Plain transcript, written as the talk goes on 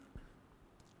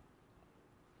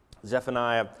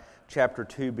Zephaniah chapter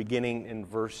 2, beginning in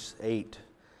verse 8.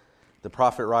 The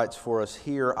prophet writes for us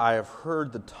here, I have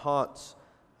heard the taunts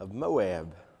of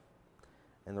Moab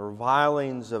and the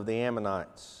revilings of the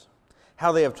Ammonites,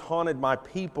 how they have taunted my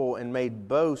people and made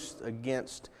boast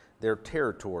against their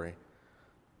territory.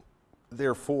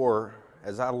 Therefore,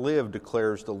 as I live,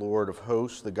 declares the Lord of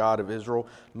hosts, the God of Israel,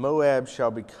 Moab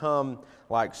shall become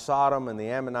like Sodom and the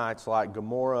Ammonites like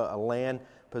Gomorrah, a land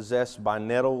possessed by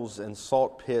nettles and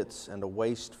salt pits and a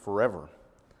waste forever.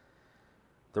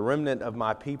 The remnant of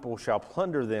my people shall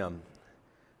plunder them,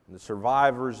 and the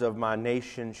survivors of my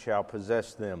nation shall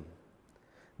possess them.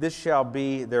 This shall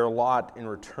be their lot in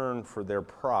return for their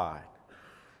pride,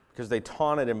 because they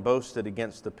taunted and boasted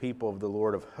against the people of the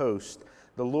Lord of hosts.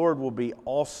 The Lord will be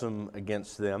awesome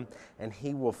against them, and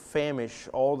he will famish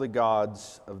all the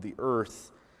gods of the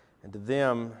earth, and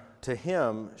to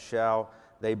him shall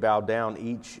they bow down,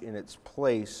 each in its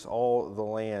place, all the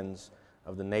lands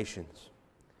of the nations.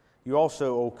 You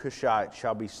also, O Cushite,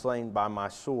 shall be slain by my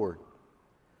sword.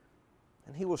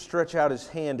 And he will stretch out his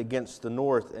hand against the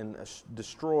north and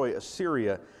destroy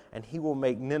Assyria, and he will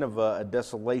make Nineveh a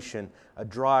desolation, a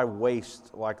dry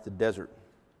waste like the desert.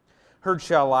 Herds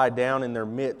shall lie down in their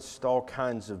midst, all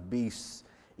kinds of beasts,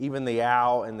 even the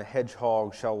owl and the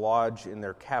hedgehog shall lodge in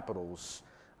their capitals.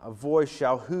 A voice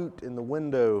shall hoot in the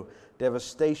window,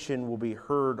 devastation will be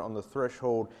heard on the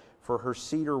threshold, for her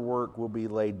cedar work will be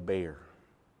laid bare.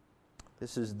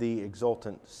 This is the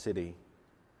exultant city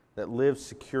that lives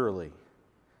securely,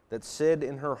 that said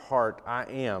in her heart, I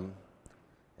am,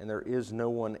 and there is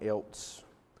no one else.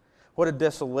 What a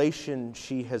desolation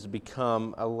she has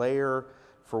become, a lair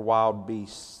for wild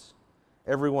beasts.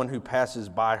 Everyone who passes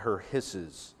by her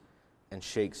hisses and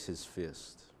shakes his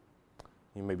fist.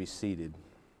 You may be seated.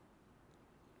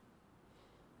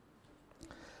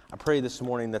 I pray this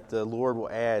morning that the Lord will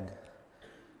add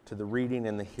to the reading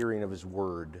and the hearing of His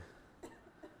Word.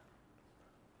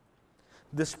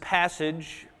 This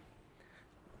passage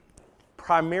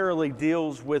primarily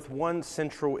deals with one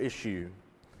central issue,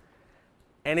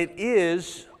 and it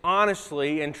is,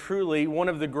 honestly and truly, one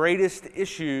of the greatest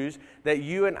issues that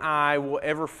you and I will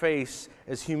ever face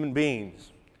as human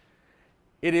beings.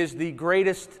 It is the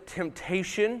greatest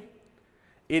temptation.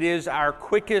 It is our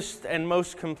quickest and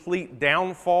most complete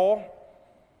downfall.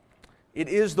 It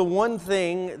is the one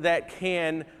thing that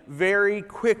can very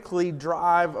quickly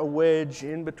drive a wedge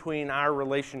in between our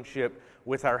relationship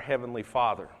with our Heavenly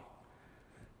Father.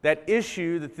 That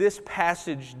issue that this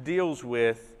passage deals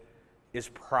with is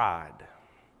pride.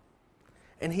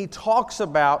 And he talks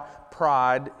about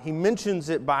pride. He mentions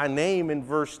it by name in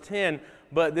verse 10,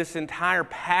 but this entire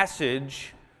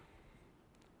passage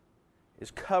is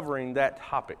covering that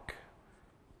topic.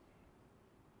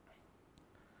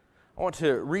 I want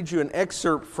to read you an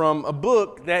excerpt from a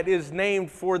book that is named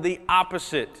for the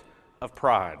opposite of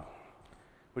pride,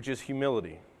 which is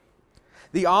humility.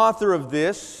 The author of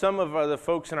this, some of the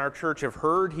folks in our church have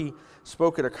heard. He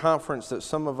spoke at a conference that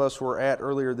some of us were at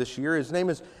earlier this year. His name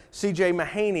is C.J.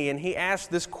 Mahaney, and he asked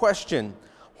this question: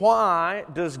 why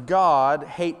does God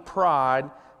hate pride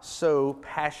so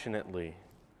passionately?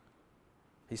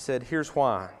 He said, here's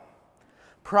why.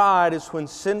 Pride is when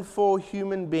sinful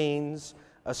human beings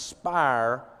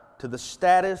aspire to the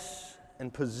status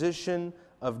and position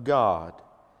of God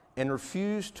and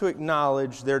refuse to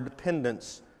acknowledge their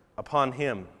dependence upon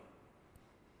Him.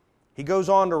 He goes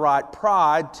on to write,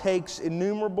 pride takes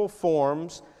innumerable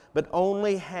forms, but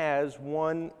only has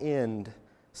one end: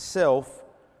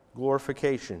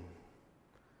 self-glorification.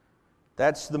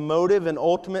 That's the motive and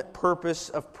ultimate purpose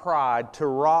of pride, to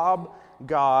rob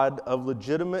God of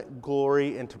legitimate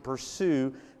glory and to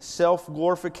pursue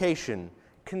self-glorification,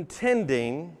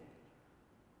 contending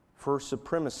for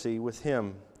supremacy with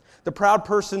Him. The proud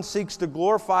person seeks to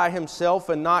glorify himself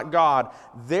and not God,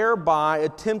 thereby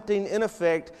attempting in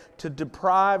effect to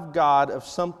deprive God of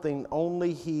something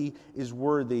only He is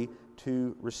worthy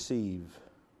to receive.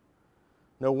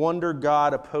 No wonder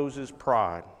God opposes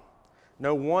pride.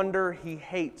 No wonder He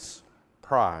hates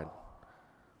pride.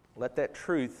 Let that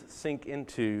truth sink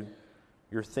into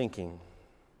your thinking.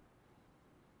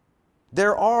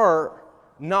 There are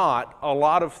not a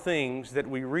lot of things that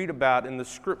we read about in the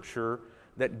Scripture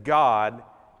that God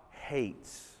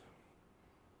hates.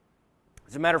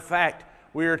 As a matter of fact,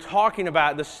 we are talking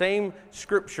about the same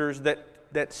Scriptures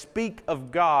that speak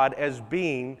of God as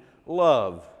being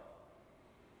love.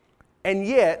 And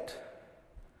yet,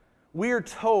 we are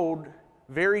told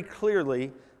very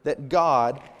clearly that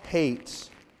God hates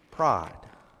pride.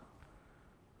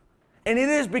 And it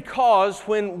is because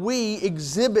when we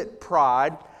exhibit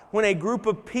pride, when a group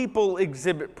of people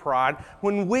exhibit pride,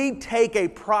 when we take a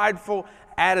prideful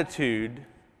attitude,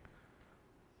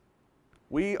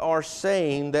 we are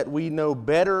saying that we know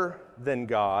better than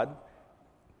God,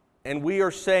 and we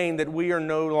are saying that we are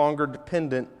no longer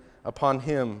dependent upon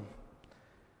Him.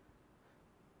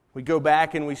 We go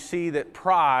back and we see that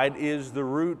pride is the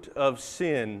root of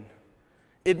sin.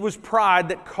 It was pride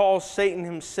that caused Satan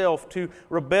himself to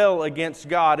rebel against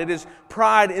God. It is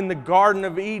pride in the Garden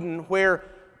of Eden where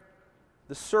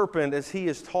the serpent, as he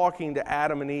is talking to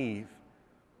Adam and Eve,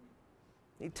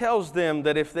 he tells them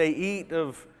that if they eat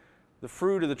of the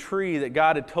fruit of the tree that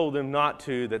God had told them not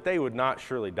to, that they would not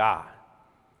surely die,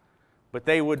 but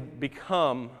they would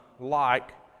become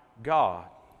like God.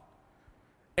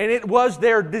 And it was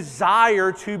their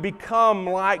desire to become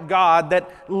like God that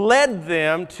led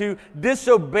them to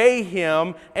disobey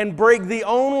Him and break the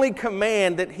only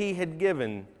command that He had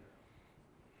given.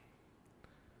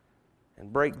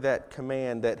 And break that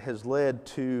command that has led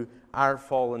to our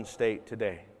fallen state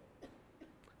today.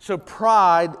 So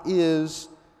pride is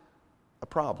a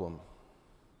problem.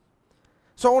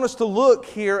 So I want us to look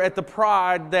here at the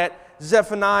pride that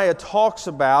Zephaniah talks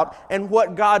about and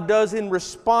what God does in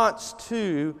response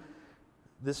to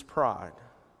this pride.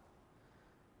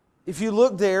 If you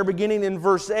look there, beginning in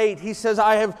verse 8, he says,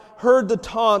 I have heard the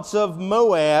taunts of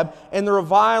Moab and the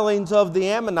revilings of the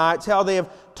Ammonites, how they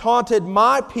have taunted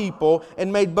my people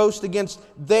and made boast against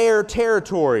their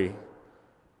territory.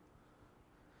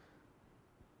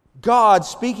 God,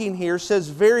 speaking here, says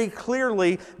very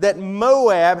clearly that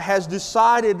Moab has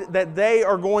decided that they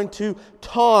are going to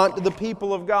taunt the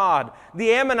people of God.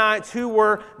 The Ammonites, who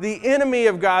were the enemy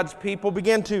of God's people,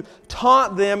 began to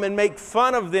taunt them and make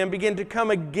fun of them, began to come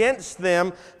against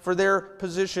them for their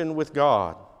position with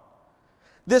God.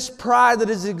 This pride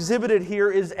that is exhibited here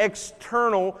is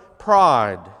external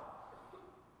pride.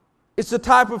 It's the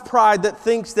type of pride that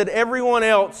thinks that everyone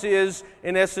else is,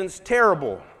 in essence,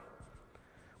 terrible.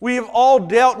 We have all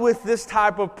dealt with this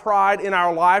type of pride in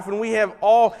our life, and we have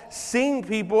all seen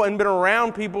people and been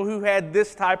around people who had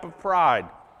this type of pride.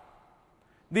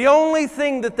 The only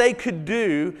thing that they could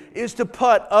do is to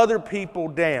put other people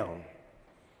down.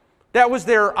 That was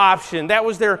their option. That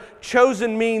was their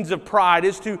chosen means of pride,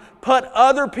 is to put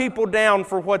other people down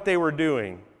for what they were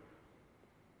doing.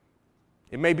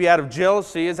 It may be out of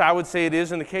jealousy, as I would say it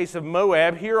is in the case of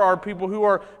Moab. Here are people who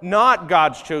are not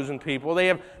God's chosen people. They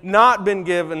have not been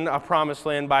given a promised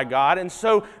land by God. And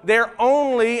so their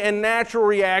only and natural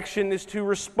reaction is to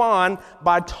respond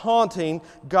by taunting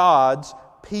God's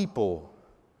people.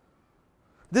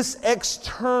 This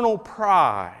external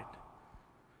pride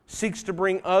seeks to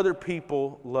bring other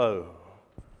people low.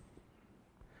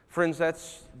 Friends,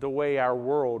 that's the way our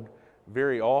world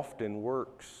very often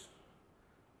works.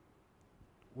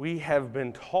 We have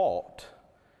been taught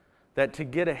that to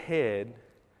get ahead,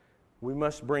 we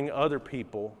must bring other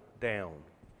people down.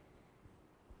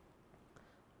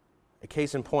 A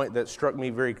case in point that struck me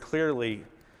very clearly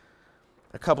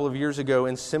a couple of years ago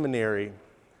in seminary,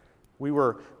 we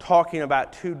were talking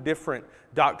about two different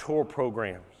doctoral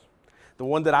programs. The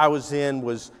one that I was in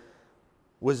was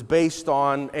based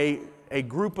on a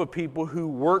group of people who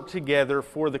worked together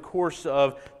for the course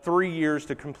of 3 years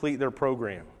to complete their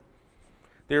program.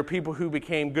 There are people who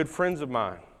became good friends of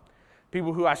mine,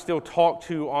 people who I still talk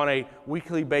to on a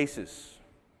weekly basis.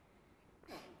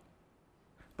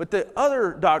 But the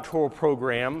other doctoral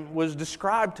program was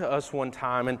described to us one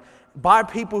time and by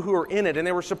people who are in it, and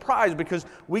they were surprised because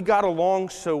we got along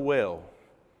so well.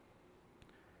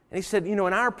 And he said, in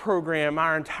our program,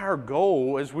 our entire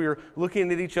goal as we're looking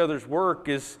at each other's work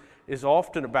is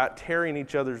often about tearing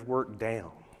each other's work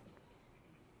down.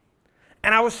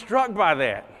 And I was struck by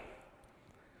that.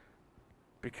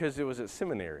 Because it was at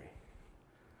seminary.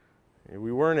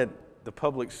 We weren't at the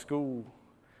public school.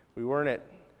 We weren't at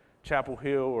Chapel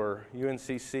Hill or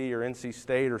UNCC or NC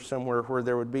State or somewhere where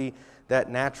there would be that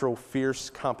natural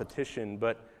fierce competition,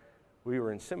 but we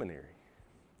were in seminary.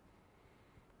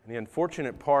 And the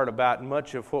unfortunate part about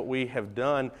much of what we have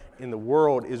done in the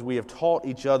world is we have taught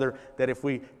each other that if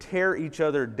we tear each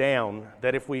other down,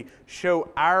 that if we show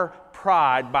our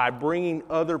pride by bringing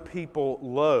other people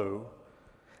low,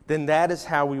 then that is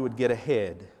how we would get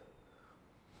ahead.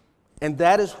 And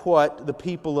that is what the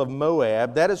people of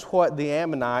Moab, that is what the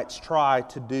Ammonites try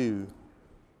to do.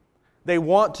 They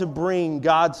want to bring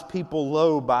God's people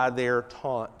low by their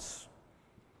taunts.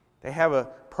 They have a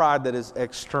pride that is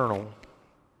external.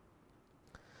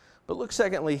 But look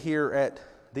secondly here at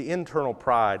the internal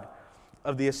pride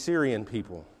of the Assyrian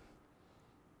people.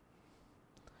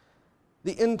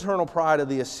 The internal pride of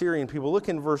the Assyrian people. Look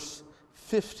in verse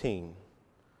 15.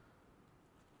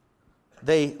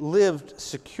 They lived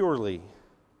securely.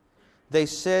 They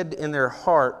said in their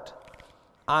heart,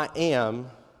 I am,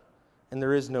 and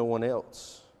there is no one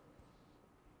else.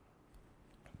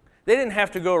 They didn't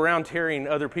have to go around tearing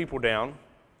other people down.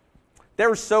 They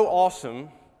were so awesome.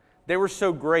 They were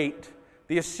so great.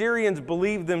 The Assyrians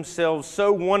believed themselves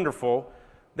so wonderful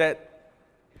that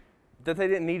they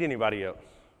didn't need anybody else.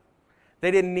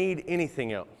 They didn't need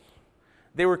anything else.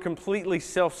 They were completely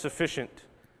self-sufficient.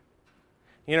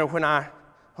 You know, when I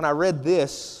read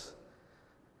this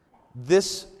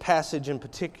passage in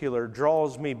particular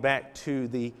draws me back to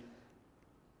the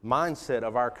mindset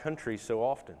of our country so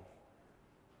often.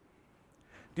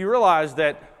 Do you realize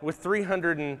that with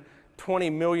 320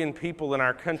 million people in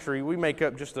our country, we make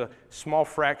up just a small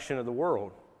fraction of the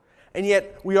world? And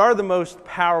yet, we are the most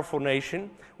powerful nation.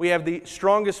 We have the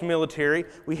strongest military.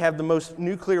 We have the most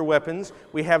nuclear weapons.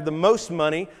 We have the most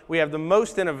money. We have the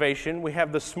most innovation. We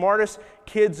have the smartest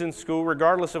kids in school,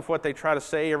 regardless of what they try to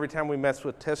say. Every time we mess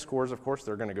with test scores, of course,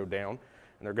 they're going to go down,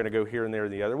 and they're going to go here and there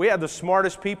and the other. We have the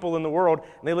smartest people in the world,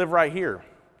 and they live right here.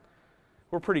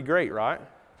 We're pretty great, right?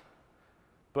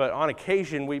 But on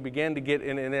occasion, we begin to get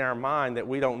in our mind that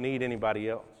we don't need anybody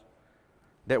else,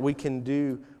 that we can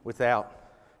do without.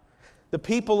 The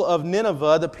people of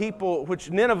Nineveh,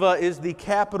 Nineveh is the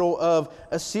capital of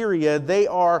Assyria, they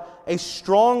are a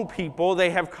strong people. They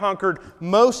have conquered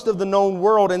most of the known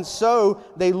world, and so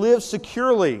they live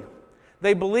securely.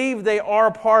 They believe they are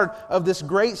a part of this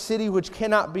great city which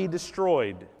cannot be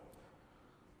destroyed.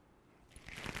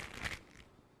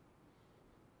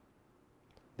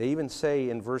 They even say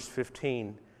in verse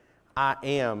 15, I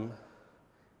am,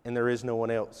 and there is no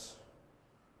one else.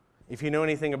 If you know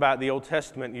anything about the Old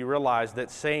Testament, you realize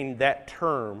that saying that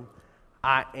term,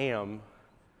 I am,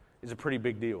 is a pretty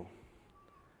big deal.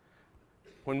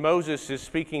 When Moses is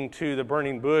speaking to the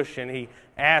burning bush and he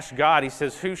asks God, he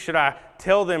says, who should I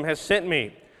tell them has sent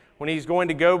me? When he's going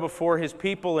to go before his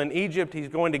people in Egypt, he's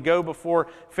going to go before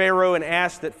Pharaoh and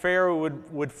ask that Pharaoh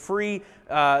would free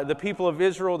the people of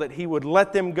Israel, that he would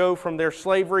let them go from their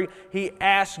slavery. He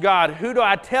asks God, who do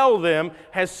I tell them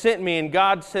has sent me? And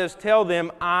God says, tell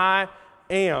them, I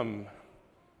am.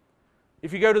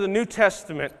 If you go to the New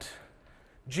Testament,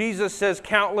 Jesus says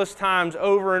countless times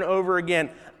over and over again,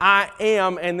 I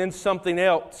am, and then something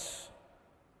else.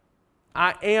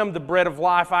 I am the bread of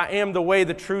life. I am the way,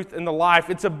 the truth, and the life.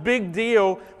 It's a big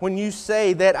deal when you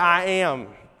say that I am.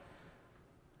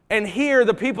 And here,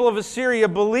 the people of Assyria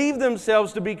believe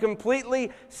themselves to be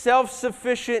completely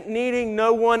self-sufficient, needing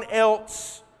no one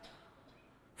else.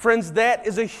 Friends, that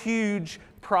is a huge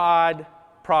pride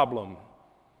problem.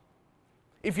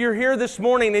 If you're here this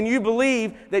morning and you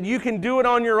believe that you can do it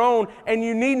on your own and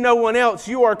you need no one else,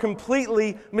 you are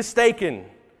completely mistaken.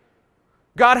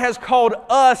 God has called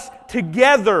us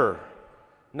together,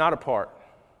 not apart.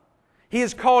 He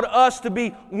has called us to be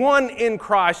one in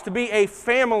Christ, to be a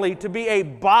family, to be a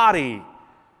body.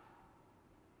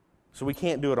 So we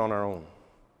can't do it on our own.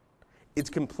 It's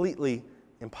completely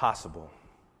impossible.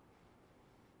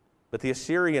 But the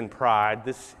Assyrian pride,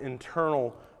 this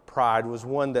internal pride, was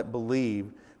one that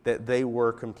believed that they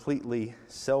were completely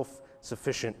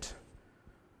self-sufficient.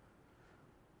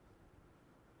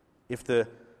 If the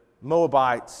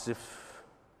Moabites, if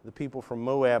the people from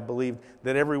Moab believed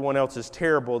that everyone else is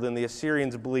terrible, then the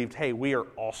Assyrians believed, hey, we are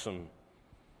awesome.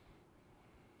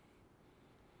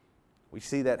 We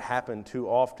see that happen too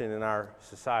often in our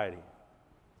society.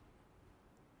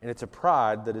 And it's a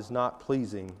pride that is not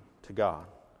pleasing to God.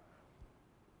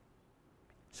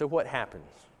 So what happens?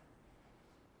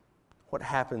 What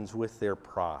happens with their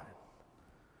pride?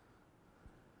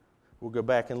 We'll go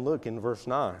back and look in verse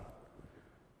 9.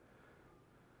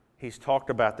 He's talked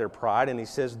about their pride, and he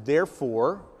says,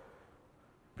 therefore,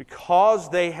 because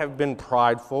they have been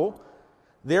prideful,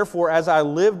 therefore, as I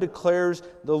live, declares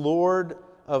the Lord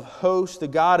of hosts, the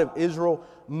God of Israel,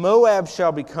 Moab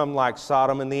shall become like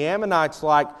Sodom, and the Ammonites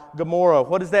like Gomorrah.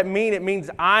 What does that mean? It means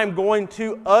I'm going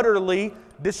to utterly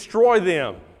destroy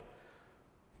them.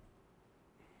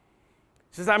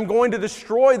 He says, I'm going to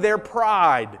destroy their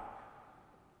pride.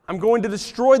 I'm going to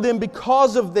destroy them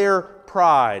because of their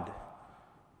pride.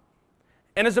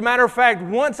 And as a matter of fact,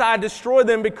 once I destroy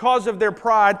them because of their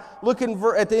pride, look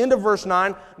at the end of verse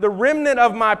 9, the remnant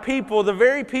of my people, the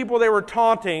very people they were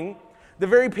taunting, the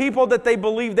very people that they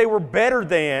believed they were better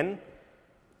than,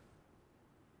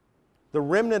 the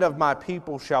remnant of my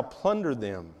people shall plunder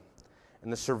them,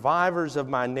 and the survivors of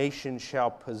my nation shall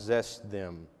possess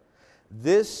them.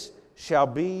 This shall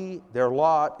be their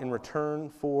lot in return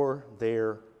for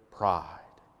their pride.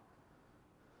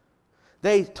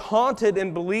 They taunted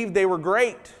and believed they were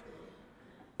great.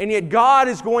 And yet God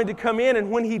is going to come in, and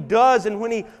when He does, and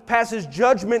when He passes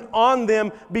judgment on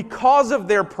them because of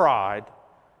their pride,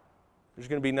 there's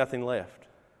going to be nothing left.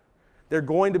 They're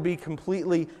going to be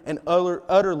completely and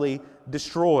utterly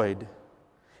destroyed.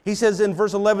 He says in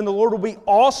verse 11, the Lord will be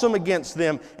awesome against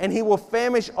them, and He will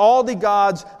famish all the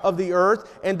gods of the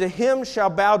earth, and to Him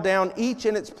shall bow down each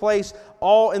in its place,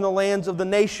 all in the lands of the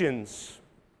nations.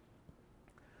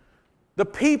 The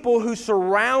people who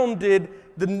surrounded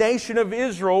the nation of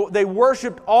Israel, they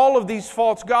worshiped all of these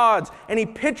false gods. And He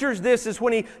pictures this as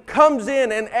when He comes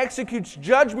in and executes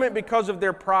judgment because of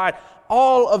their pride,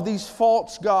 all of these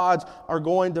false gods are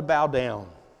going to bow down.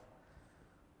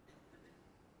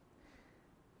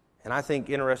 And I think,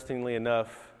 interestingly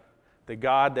enough, the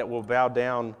God that will bow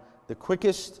down the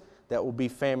quickest, that will be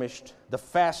famished the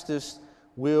fastest,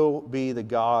 will be the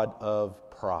God of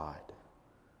pride.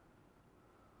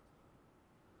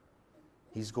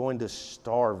 He's going to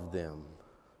starve them,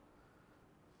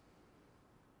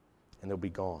 and they'll be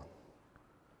gone.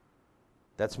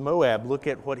 That's Moab. Look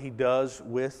at what he does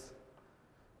with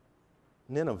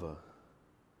Nineveh.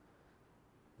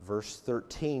 Verse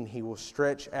 13, He will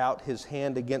stretch out His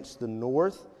hand against the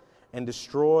north and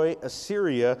destroy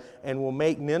Assyria, and will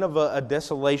make Nineveh a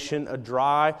desolation, a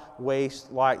dry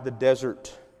waste like the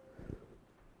desert.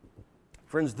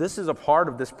 Friends, this is a part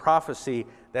of this prophecy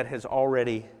that has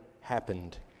already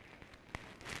happened.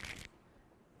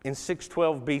 In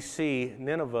 612 BC,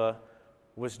 Nineveh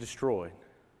was destroyed.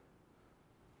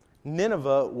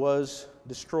 Nineveh was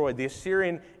destroyed. The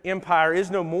Assyrian Empire is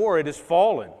no more, it is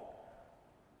fallen.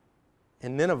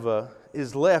 And Nineveh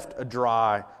is left a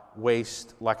dry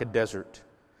waste like a desert.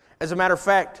 As a matter of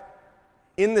fact,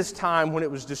 in this time when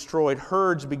it was destroyed,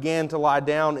 herds began to lie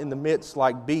down in the midst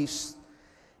like beasts.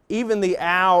 Even the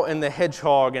owl and the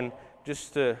hedgehog, and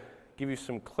just to give you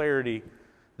some clarity,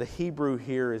 the Hebrew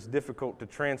here is difficult to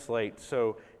translate,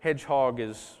 so hedgehog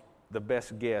is the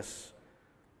best guess.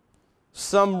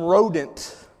 Some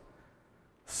rodent,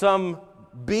 some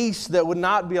beast that would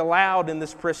not be allowed in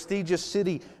this prestigious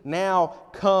city now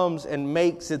comes and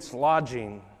makes its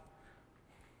lodging.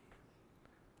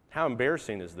 How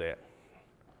embarrassing is that?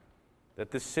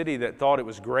 That this city that thought it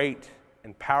was great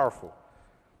and powerful,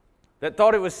 that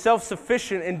thought it was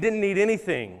self-sufficient and didn't need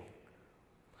anything,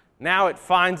 now it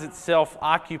finds itself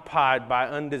occupied by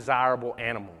undesirable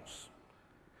animals.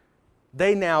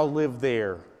 They now live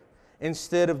there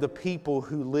instead of the people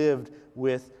who lived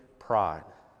with pride.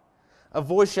 A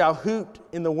voice shall hoot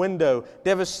in the window.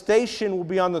 Devastation will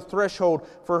be on the threshold,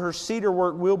 for her cedar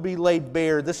work will be laid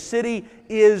bare. The city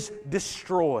is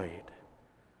destroyed.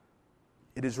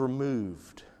 It is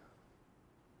removed.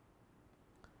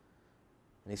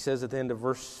 And he says at the end of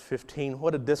verse 15,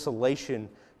 what a desolation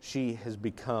she has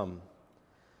become,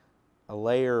 a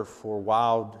lair for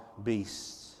wild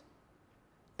beasts.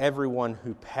 Everyone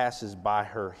who passes by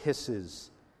her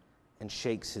hisses and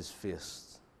shakes his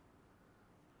fists.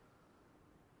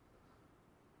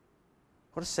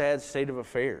 What a sad state of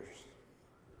affairs.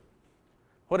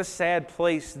 What a sad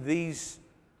place these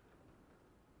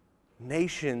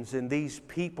nations and these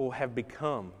people have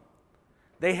become.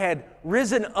 They had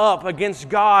risen up against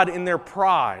God in their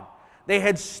pride. They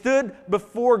had stood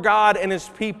before God and His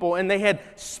people, and they had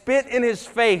spit in His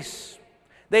face.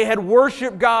 They had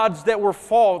worshiped gods that were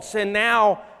false, and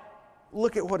now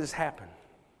look at what has happened.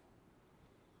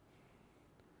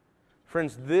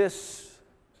 Friends, this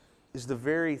is the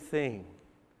very thing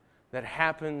that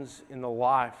happens in the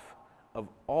life of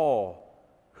all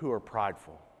who are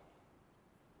prideful.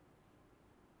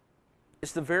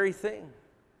 It's the very thing.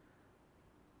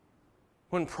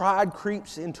 When pride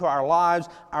creeps into our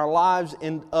lives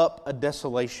end up a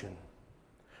desolation.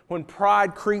 When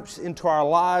pride creeps into our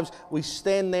lives, we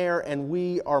stand there and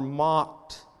we are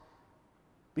mocked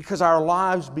because our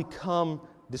lives become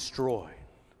destroyed.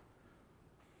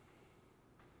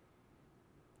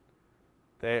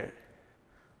 I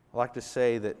like to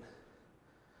say that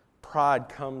pride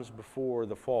comes before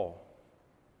the fall.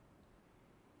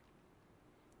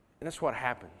 And that's what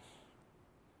happens.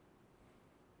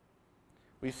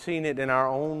 We've seen it in our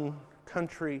own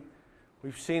country.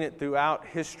 We've seen it throughout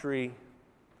history.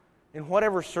 In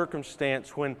whatever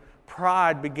circumstance, when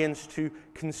pride begins to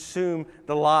consume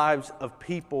the lives of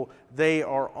people, they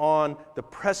are on the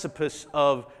precipice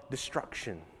of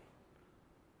destruction.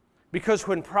 Because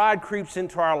when pride creeps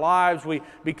into our lives, we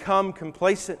become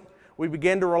complacent. We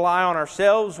begin to rely on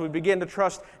ourselves. We begin to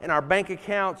trust in our bank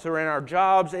accounts or in our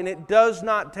jobs. And it does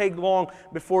not take long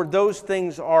before those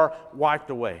things are wiped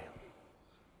away.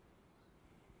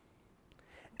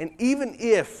 And even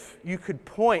if you could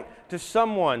point to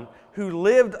someone who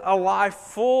lived a life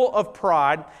full of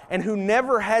pride and who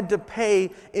never had to pay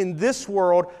in this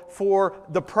world for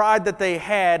the pride that they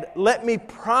had, let me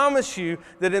promise you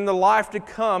that in the life to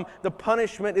come, the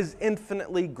punishment is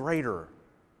infinitely greater.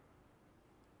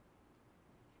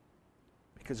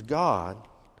 Because God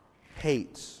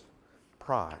hates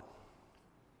pride.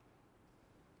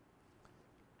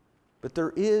 But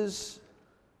there is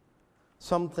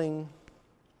something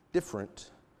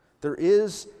different. There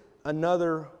is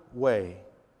another way.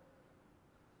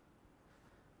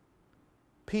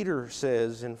 Peter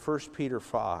says in 1 Peter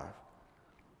 5,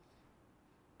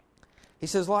 he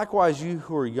says, "Likewise, you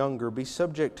who are younger, be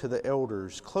subject to the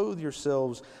elders. Clothe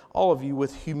yourselves, all of you,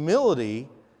 with humility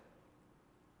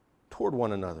toward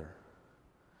one another.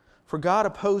 For God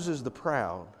opposes the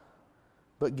proud,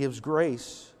 but gives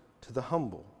grace to the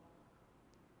humble.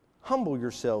 Humble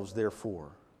yourselves,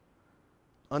 therefore,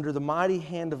 under the mighty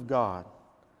hand of God,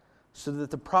 so that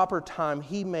at the proper time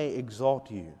He may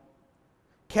exalt you,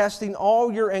 casting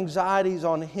all your anxieties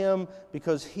on Him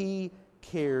because He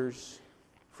cares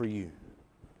for you."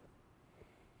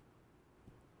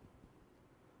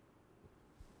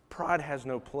 Pride has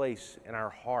no place in our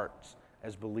hearts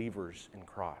as believers in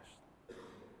Christ.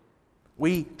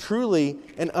 We truly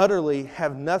and utterly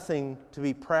have nothing to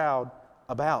be proud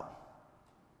about.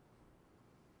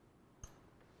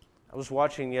 I was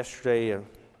watching yesterday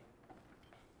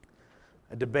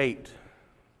a debate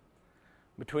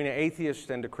between an atheist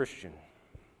and a Christian.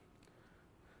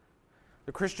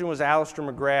 The Christian was Alistair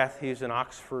McGrath. He's an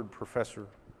Oxford professor.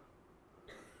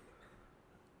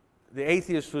 The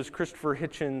atheist was Christopher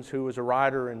Hitchens, who was a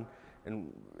writer and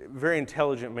very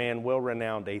intelligent man,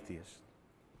 well-renowned atheist.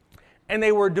 And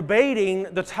they were debating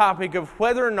the topic of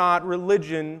whether or not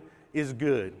religion is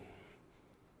good.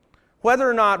 Whether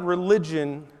or not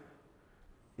religion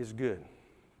is good.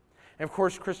 And of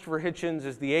course, Christopher Hitchens,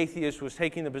 as the atheist, was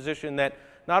taking the position that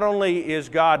not only is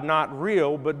God not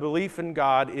real, but belief in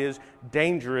God is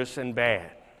dangerous and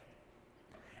bad.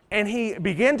 And he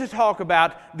began to talk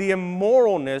about the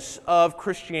immoralness of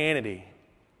Christianity.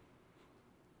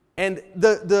 And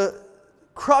the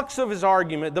crux of his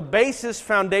argument, the basis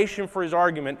foundation for his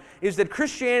argument, is that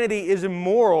Christianity is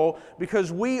immoral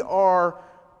because we are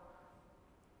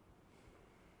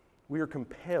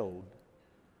compelled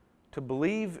to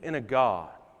believe in a God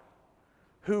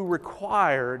who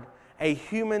required a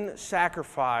human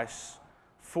sacrifice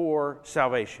for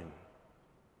salvation.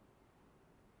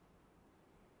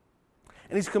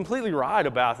 And he's completely right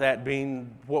about that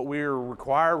being what we are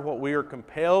required, what we are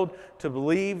compelled to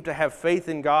believe, to have faith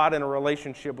in God and a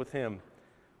relationship with Him.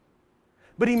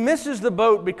 But he misses the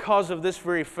boat because of this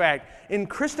very fact. In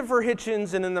Christopher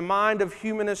Hitchens and in the mind of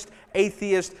humanist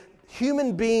atheists,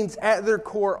 human beings at their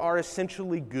core are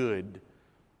essentially good.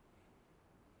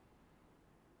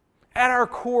 At our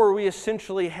core, we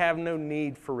essentially have no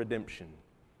need for redemption.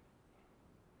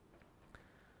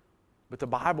 But the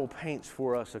Bible paints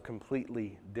for us a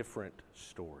completely different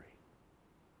story.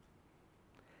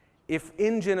 If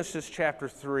in Genesis chapter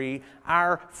 3,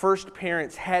 our first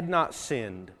parents had not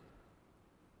sinned,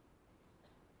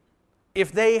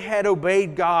 if they had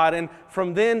obeyed God, and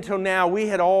from then till now we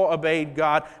had all obeyed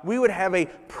God, we would have a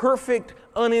perfect,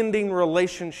 unending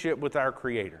relationship with our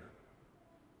Creator.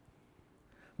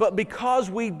 But because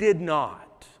we did not,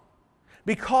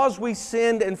 because we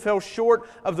sinned and fell short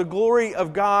of the glory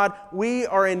of God, we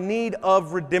are in need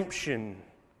of redemption.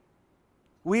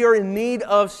 We are in need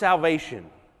of salvation.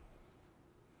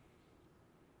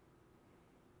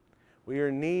 We are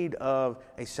in need of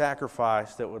a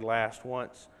sacrifice that would last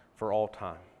once for all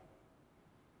time.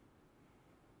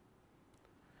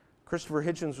 Christopher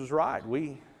Hitchens was right.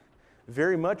 We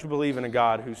very much believe in a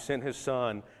God who sent His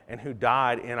Son and who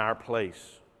died in our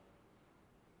place.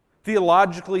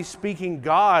 Theologically speaking,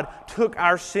 God took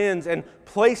our sins and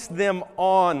placed them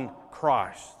on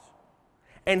Christ.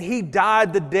 And He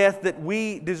died the death that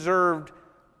we deserved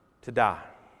to die.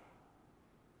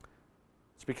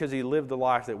 It's because He lived the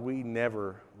life that we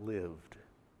never lived.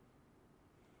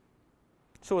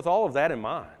 So with all of that in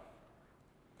mind,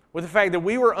 with the fact that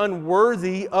we were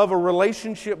unworthy of a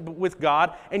relationship with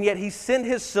God, and yet He sent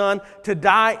His Son to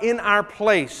die in our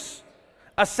place,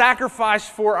 a sacrifice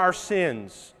for our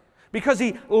sins, because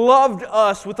He loved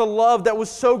us with a love that was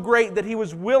so great that He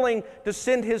was willing to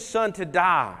send His Son to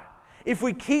die. If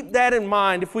we keep that in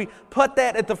mind, if we put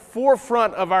that at the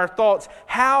forefront of our thoughts,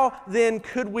 how then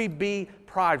could we be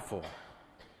prideful?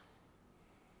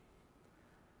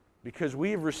 Because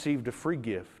we have received a free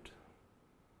gift,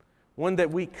 one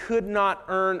that we could not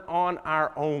earn on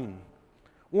our own,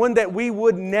 one that we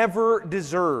would never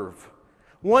deserve,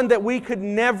 one that we could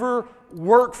never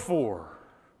work for.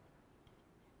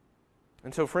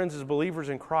 And so, friends, as believers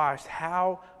in Christ,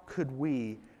 how could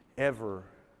we ever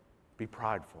be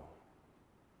prideful?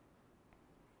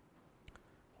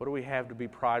 What do we have to be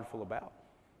prideful about?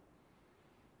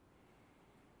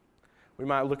 We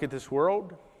might look at this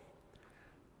world.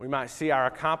 We might see our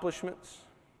accomplishments.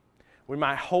 We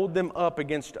might hold them up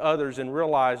against others and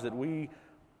realize that we,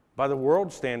 by the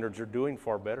world standards, are doing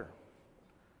far better.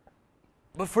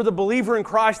 But for the believer in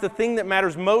Christ, the thing that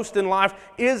matters most in life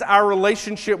is our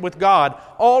relationship with God.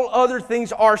 All other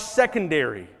things are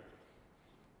secondary.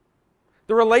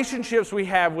 The relationships we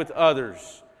have with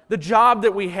others, the job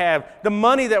that we have, the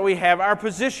money that we have, our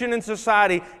position in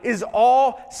society is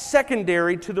all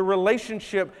secondary to the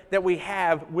relationship that we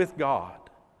have with God.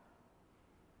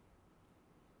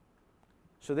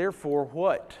 So therefore,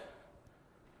 what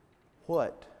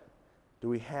do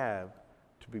we have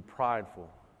to be prideful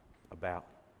about?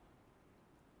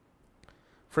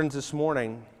 Friends, this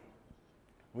morning,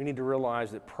 we need to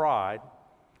realize that pride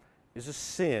is a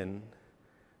sin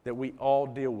that we all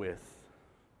deal with.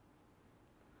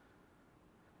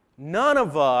 None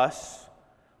of us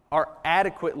are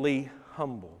adequately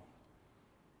humble.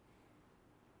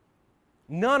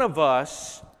 None of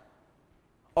us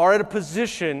are at a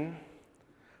position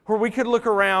where we could look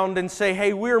around and say,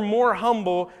 hey, we're more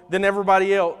humble than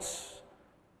everybody else.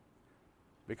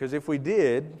 Because if we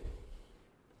did,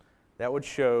 that would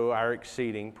show our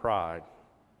exceeding pride.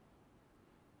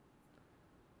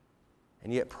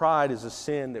 And yet pride is a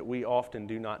sin that we often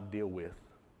do not deal with.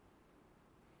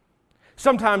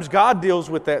 Sometimes God deals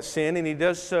with that sin, and He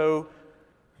does so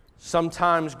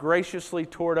sometimes graciously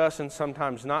toward us and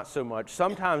sometimes not so much.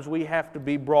 Sometimes we have to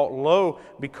be brought low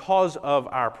because of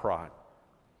our pride.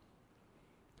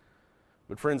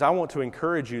 But friends, I want to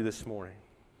encourage you this morning.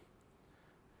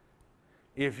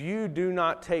 If you do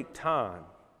not take time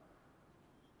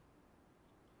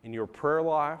in your prayer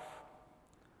life,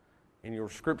 in your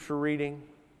scripture reading,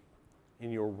 in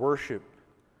your worship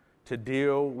to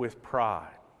deal with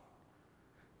pride,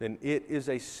 then it is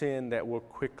a sin that will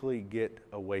quickly get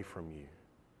away from you.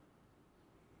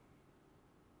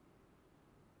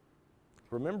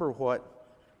 Remember what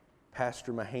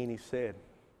Pastor Mahaney said.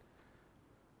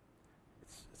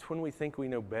 It's when we think we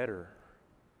know better.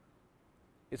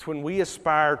 It's when we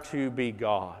aspire to be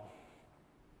God.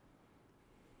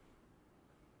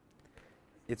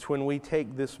 It's when we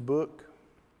take this book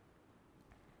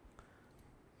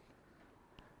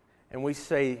and we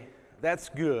say, that's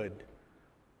good,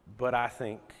 but I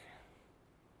think.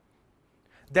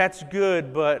 That's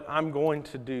good, but I'm going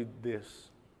to do this.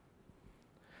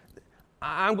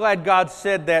 I'm glad God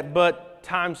said that, but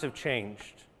times have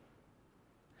changed.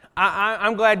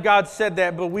 I'm glad God said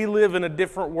that, but we live in a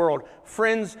different world.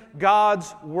 Friends,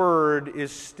 God's Word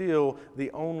is still the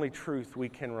only truth we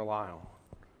can rely on.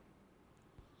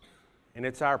 And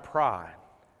it's our pride.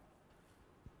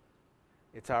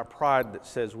 It's our pride that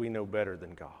says we know better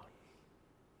than God.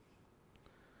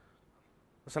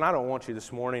 Listen, I don't want you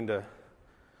this morning to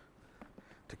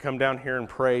come down here and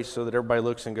pray so that everybody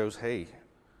looks and goes, hey,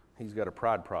 he's got a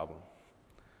pride problem.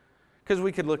 Because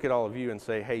we could look at all of you and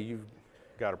say, hey, you've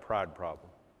got a pride problem.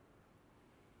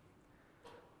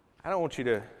 I don't want you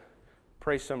to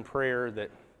pray some prayer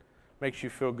that makes you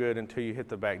feel good until you hit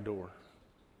the back door.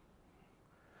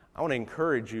 I want to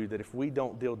encourage you that if we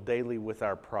don't deal daily with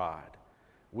our pride,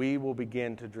 we will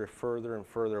begin to drift further and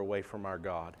further away from our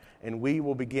God. And we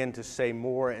will begin to say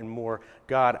more and more,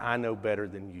 God, I know better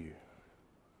than you.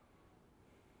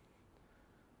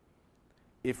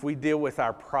 If we deal with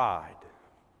our pride,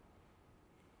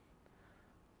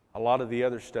 a lot of the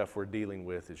other stuff we're dealing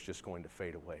with is just going to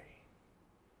fade away.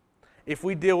 If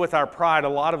we deal with our pride, a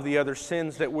lot of the other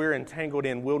sins that we're entangled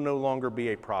in will no longer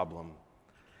be a problem.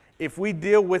 If we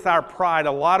deal with our pride,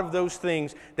 a lot of those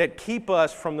things that keep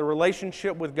us from the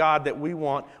relationship with God that we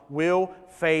want will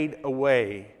fade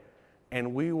away,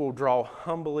 and we will draw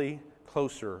humbly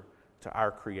closer to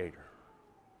our Creator.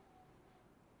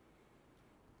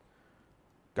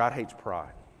 God hates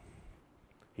pride.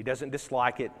 He doesn't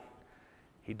dislike it.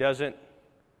 He doesn't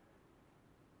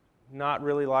not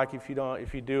really like if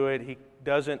you do it. He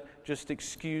doesn't just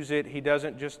excuse it. He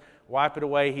doesn't just wipe it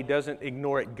away. He doesn't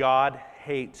ignore it. God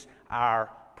hates our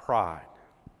pride.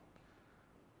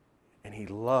 And He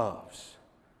loves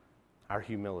our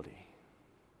humility.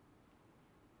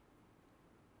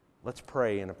 Let's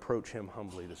pray and approach Him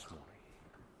humbly this morning.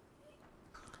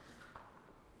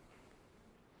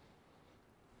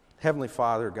 Heavenly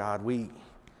Father, God,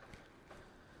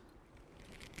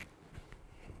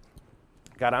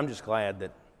 God, I'm just glad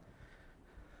that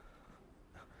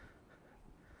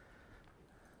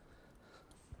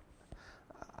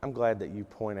I'm glad that you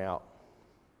point out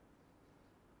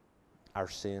our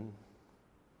sin.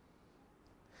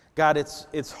 God,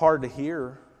 it's hard to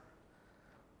hear.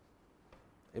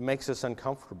 It makes us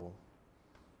uncomfortable.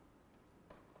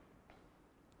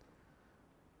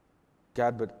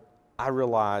 God, but I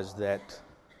realize that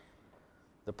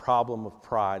the problem of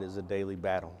pride is a daily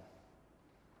battle.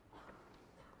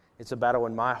 It's a battle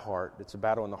in my heart. It's a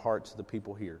battle in the hearts of the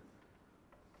people here.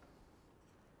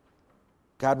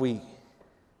 God, we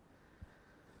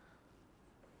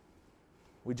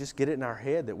just get it in our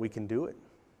head that we can do it,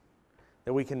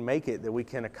 that we can make it, that we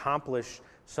can accomplish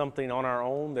something on our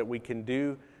own, that we can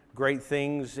do great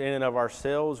things in and of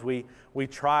ourselves. We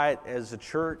try it as a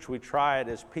church, we try it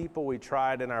as people, we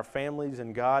try it in our families,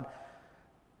 and God,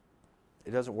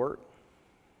 it doesn't work.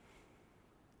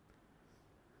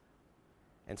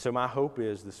 And so my hope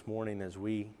is this morning as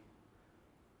we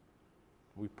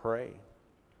pray,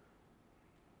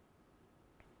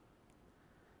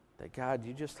 that God,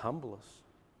 you just humble us.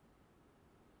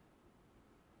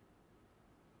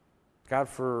 God,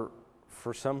 for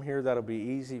some here that'll be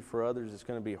easy, for others it's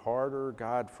going to be harder.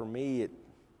 God, for me,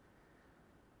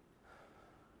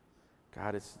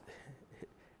 it's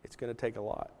going to take a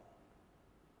lot.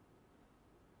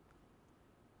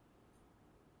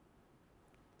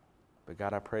 But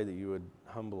God, I pray that you would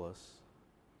humble us,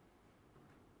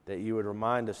 that you would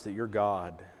remind us that you're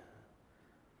God.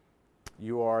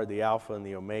 You are the Alpha and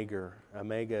the Omega.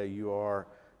 You are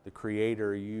the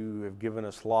Creator. You have given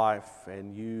us life,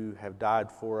 and you have died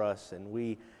for us, and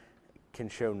we can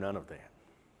show none of that.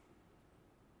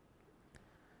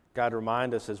 God,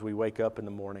 remind us as we wake up in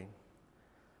the morning.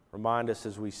 Remind us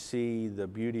as we see the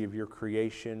beauty of your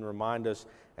creation. Remind us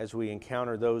as we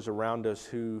encounter those around us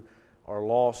who are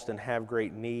lost and have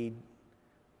great need.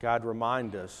 God,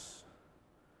 remind us.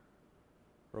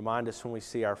 Remind us when we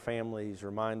see our families.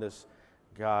 Remind us,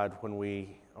 God, when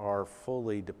we are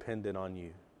fully dependent on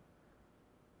you.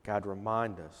 God,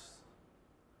 remind us.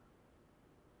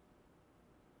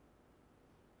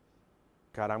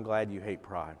 God, I'm glad you hate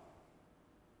pride.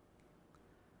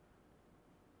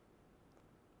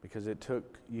 Because it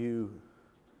took you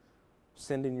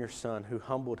sending your Son who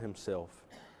humbled himself.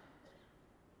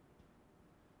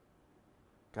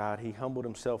 God, he humbled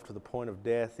himself to the point of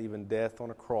death, even death on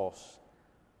a cross.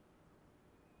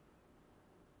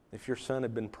 If your Son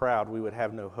had been proud, we would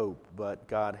have no hope. But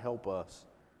God, help us.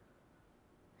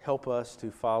 Help us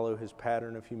to follow his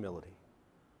pattern of humility.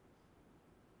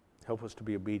 Help us to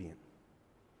be obedient.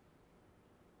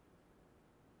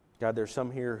 God, there's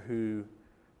some here who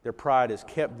their pride has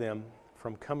kept them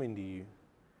from coming to you.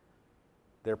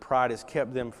 Their pride has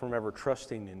kept them from ever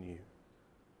trusting in you.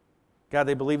 God,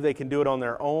 they believe they can do it on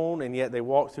their own, and yet they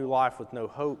walk through life with no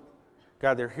hope.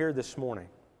 God, they're here this morning.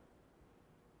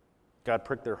 God,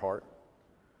 prick their heart.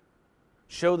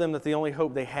 Show them that the only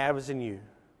hope they have is in you.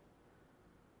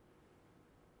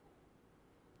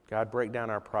 God, break down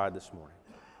our pride this morning.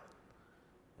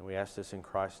 And we ask this in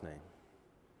Christ's name.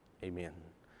 Amen.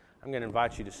 I'm going to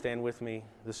invite you to stand with me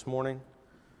this morning.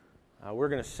 We're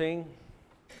going to sing.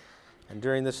 And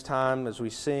during this time, as we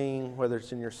sing, whether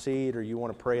it's in your seat or you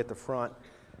want to pray at the front,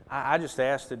 I just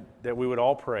ask that we would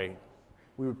all pray.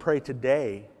 We would pray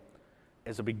today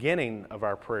as a beginning of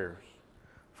our prayers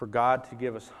for God to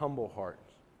give us humble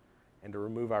hearts and to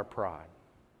remove our pride.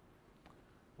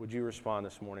 Would you respond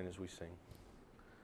this morning as we sing?